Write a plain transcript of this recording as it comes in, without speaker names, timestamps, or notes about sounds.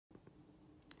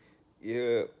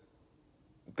Yeah,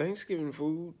 Thanksgiving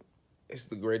food is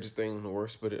the greatest thing in the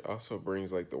worst, but it also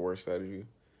brings like the worst out of you.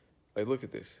 Like, look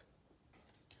at this.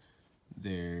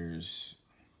 There's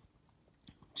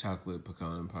chocolate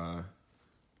pecan pie,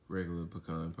 regular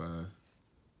pecan pie.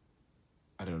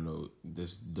 I don't know,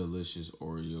 this delicious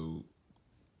Oreo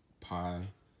pie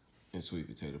and sweet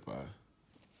potato pie.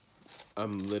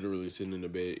 I'm literally sitting in the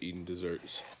bed eating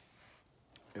desserts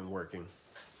and working.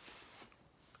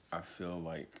 I feel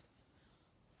like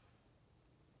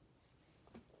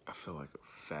a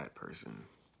fat person.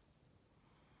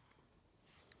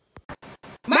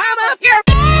 Mama, if you're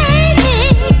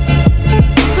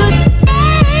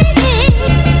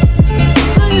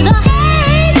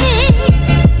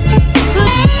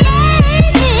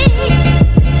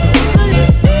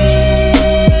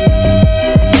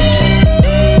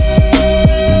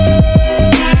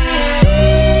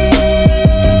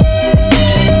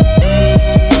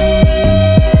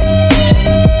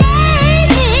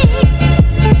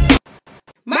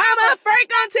Mama, Frank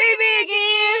on TV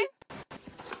again.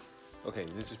 Okay,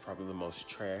 this is probably the most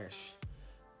trash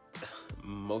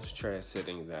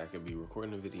setting that I could be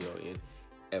recording a video in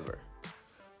ever.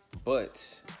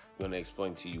 But I'm gonna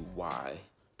explain to you why.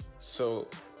 So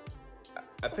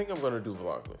I think I'm gonna do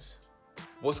Vlogmas.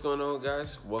 What's going on,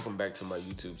 guys? Welcome back to my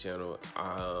YouTube channel.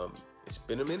 It's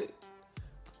been a minute,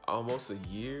 almost a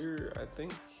year, I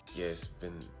think. Yeah, it's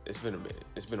been a minute.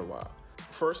 It's been a while.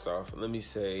 First off, let me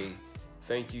say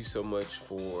thank you so much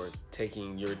for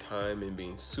taking your time and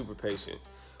being super patient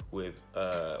with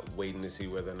waiting to see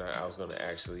whether or not I was gonna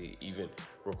actually even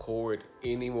record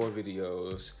any more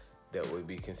videos that would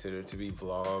be considered to be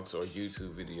vlogs or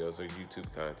YouTube videos or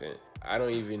YouTube content. I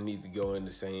don't even need to go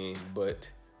into saying, but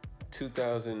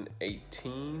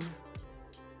 2018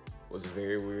 was a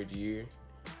very weird year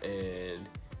and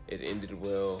it ended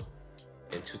well,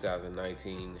 and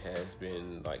 2019 has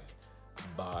been like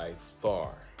by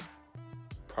far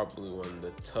probably one of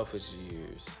the toughest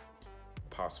years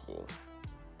possible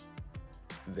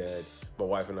that my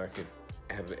wife and I could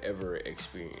have ever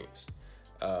experienced.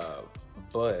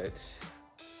 But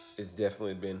it's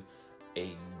definitely been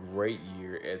a great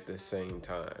year at the same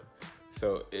time.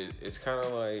 So it's kind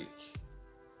of like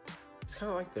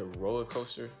the roller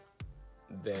coaster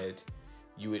that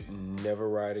you would never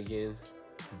ride again,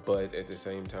 but at the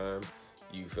same time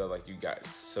you feel like you got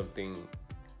something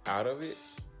out of it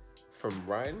from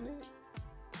riding it.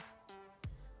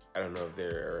 I don't know if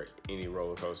there are any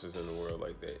roller coasters in the world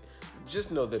like that.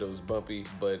 Just know that it was bumpy,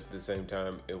 but at the same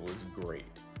time, it was great.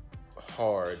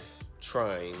 Hard,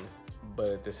 trying, but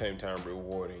at the same time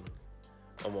rewarding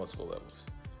on multiple levels.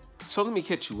 So let me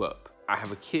catch you up. I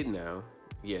have a kid now.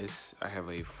 Yes, I have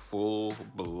a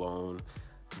full-blown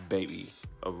baby,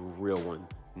 a real one,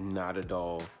 not a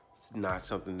doll. It's not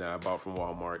something that I bought from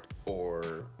Walmart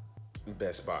or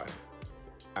Best Buy.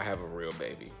 I have a real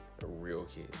baby, a real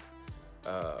kid.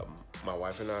 My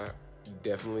wife and I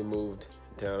definitely moved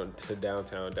down to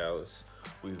downtown Dallas.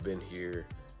 We've been here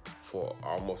for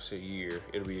almost a year.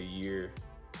 It'll be a year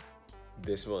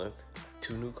this month.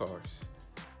 2 new cars.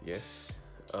 Yes.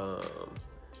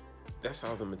 That's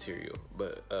all the material.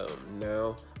 But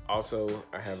now, also,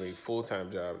 I have a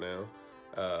full-time job now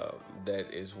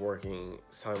that is working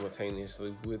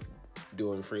simultaneously with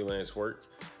doing freelance work.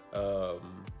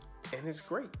 And it's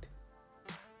great.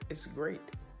 It's great.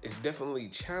 It's definitely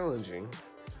challenging,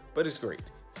 but it's great.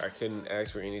 I couldn't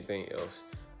ask for anything else,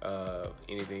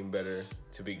 anything better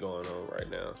to be going on right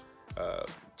now.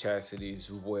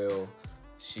 Chastity's well.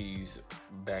 She's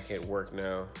back at work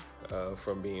now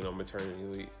from being on maternity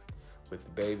leave with the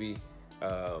baby.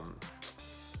 Our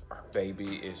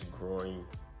baby is growing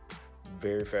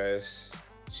very fast.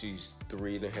 She's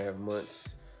 3.5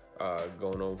 months,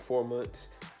 going on 4 months.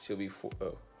 She'll be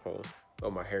oh,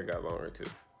 my hair got longer too.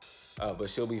 But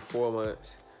she'll be 4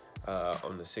 months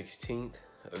on the 16th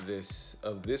of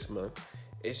this month.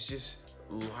 It's just,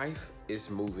 life is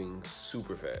moving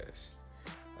super fast.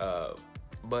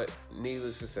 But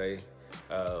needless to say,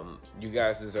 you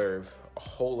guys deserve a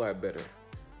whole lot better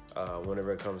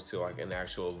whenever it comes to like an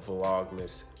actual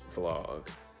Vlogmas vlog.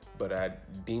 But I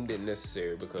deemed it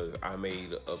necessary because I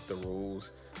made up the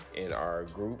rules in our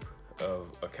group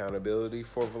of accountability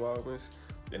for Vlogmas.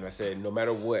 And I said, no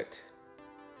matter what,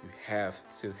 you have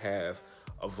to have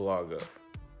a vlog up,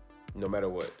 no matter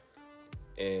what.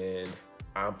 And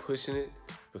I'm pushing it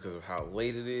because of how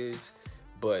late it is,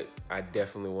 but I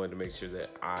definitely wanted to make sure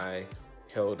that I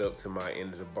held up to my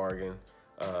end of the bargain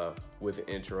with the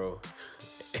intro,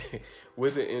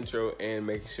 and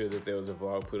making sure that there was a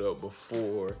vlog put up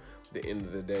before the end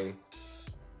of the day.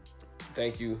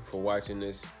 Thank you for watching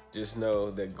this. just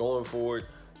know that going forward,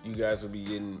 you guys will be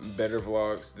getting better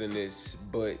vlogs than this.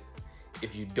 But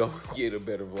if you don't get a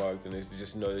better vlog than this,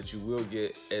 just know that you will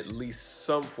get at least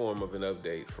some form of an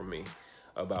update from me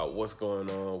about what's going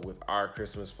on with our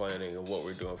Christmas planning and what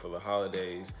we're doing for the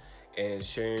holidays, and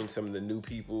sharing some of the new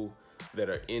people that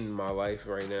are in my life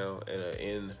right now and are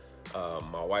in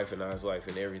my wife and I's life,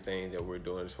 and everything that we're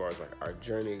doing as far as like our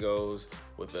journey goes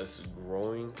with us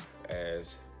growing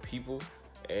as people,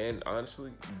 and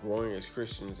honestly growing as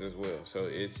Christians as well. So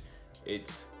it's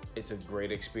a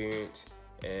great experience,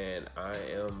 and I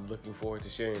am looking forward to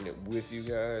sharing it with you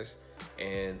guys,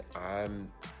 and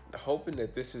I'm hoping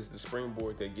that this is the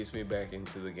springboard that gets me back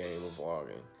into the game of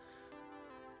vlogging.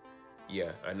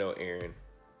 Yeah, I know, Aaron.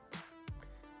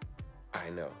 I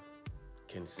know.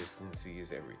 Consistency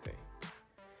is everything.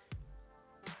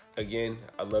 Again,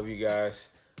 I love you guys,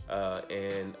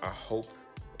 and I hope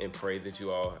and pray that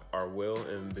you all are well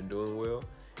and been doing well,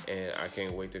 and I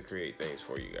can't wait to create things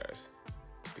for you guys.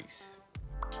 Peace.